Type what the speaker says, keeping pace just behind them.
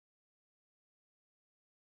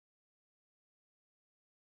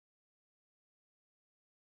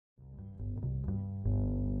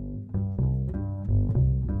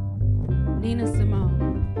Nina Simone.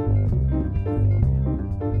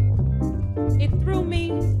 It threw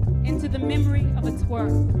me into the memory of a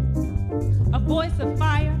twirl, a voice of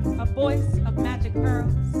fire, a voice of magic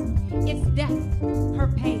pearls. Its depth,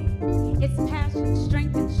 her pain, its passion,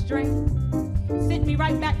 strength, and strain sent me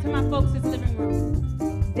right back to my folks' living room.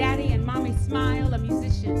 Daddy and mommy smile, a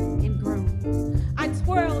musician and groom. I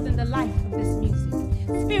twirled in the life of this music,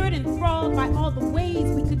 spirit enthralled by all the ways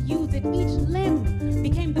we could use it. Each limb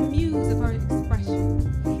became the muse of her expression.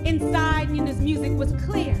 Inside, Nina's music was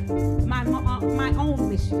clear, my own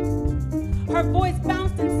mission. Her voice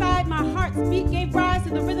bounced inside my heart's beat, gave rise to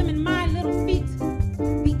the rhythm in my little feet.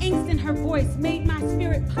 The angst in her voice made my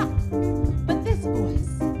spirit pop, but this voice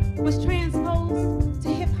was transposed to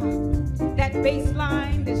hip-hop. That bass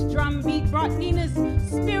line, this drum beat brought Nina's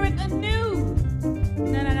spirit anew.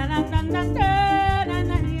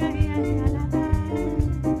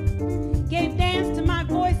 Gave dance to my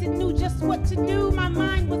voice, it knew just what to do. My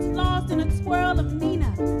mind was lost in a twirl of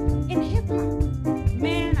Nina in hip-hop.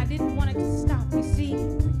 Man, I didn't want it to stop. You see,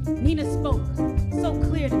 Nina spoke so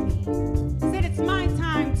clear to me. Said it's my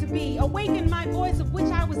time to be. Awaken my voice of which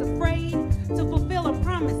I was afraid, to fulfill a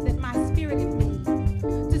promise that my spirit had made.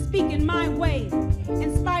 To speak in my way,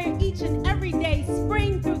 inspire each and every day.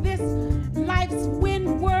 Spring through this life's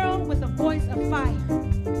wind world with a voice of fire,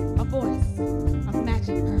 a voice of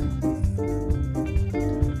magic pearls.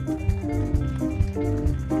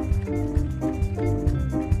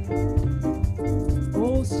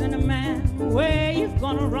 Oh, Cinnamon, where you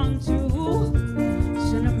gonna run to?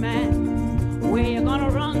 Cinnamon, where you gonna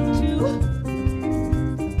run to?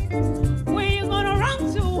 Where you gonna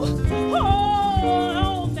run to?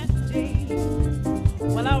 Oh, that day.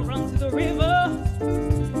 Well, I run to the river.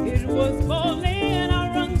 It was falling.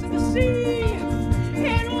 I run to the sea.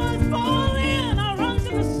 It was falling. I run to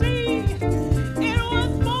the sea. It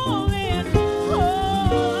was falling.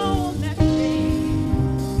 Oh, that day.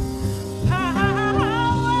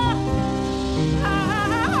 Power,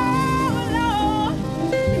 Lord.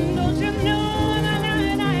 Don't you know?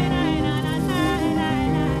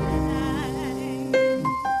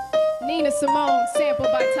 Nina Simone,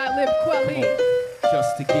 sampled by Talib Kweli.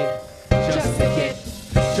 Just to get by, just to get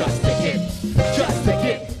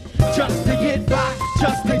by,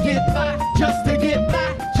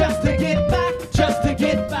 just to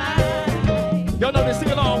get by. Y'all know this,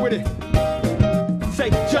 sing along with it. Say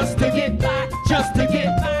just to get by, just to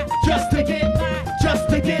get by, just to get by, just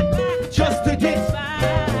to get by, just to get by.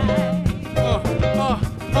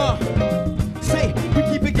 Say we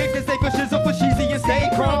keep it gangsta, stay for shizzle, for sheezy and stay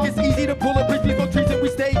crunk. It's easy to pull a bridge before trees and we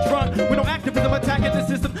stay drunk. We don't activism attacking the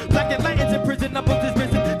system. Black and Latins in prison, up this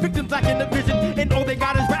risen. Victims lacking the vision, and all they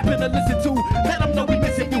got is rapping to listen to. Let them know we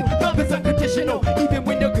missing you. Love is unconditional, even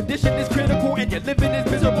when your condition is critical and your living is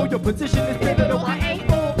miserable. Your position is pivotal. I ain't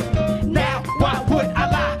moved. Now why would I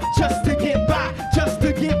lie? Just to get by, just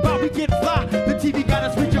to get by. We get fly. The TV got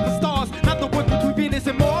us reaching for stars. Not the ones between Venus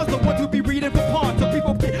and Mars, the ones who be reading for pawns. So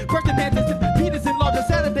people get birthday dances and Venus and larger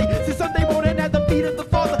Saturday. Since Sunday morning at the feet of the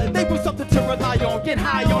Father, they want something to rely on. Get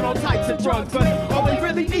high on all types of drugs, but all they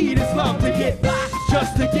really need is love to get by.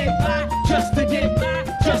 Just to get by, just to get by,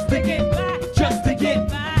 just to get by, just to get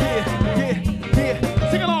by. Yeah.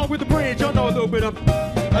 Sing along with the bridge, y'all know a little bit of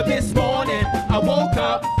this morning. I woke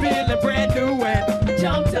up feeling brand new and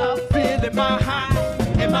jumped up, feeling my high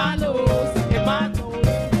and my lows, and my lows,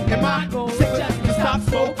 and my goals. Just to stop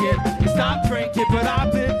smoking, and stop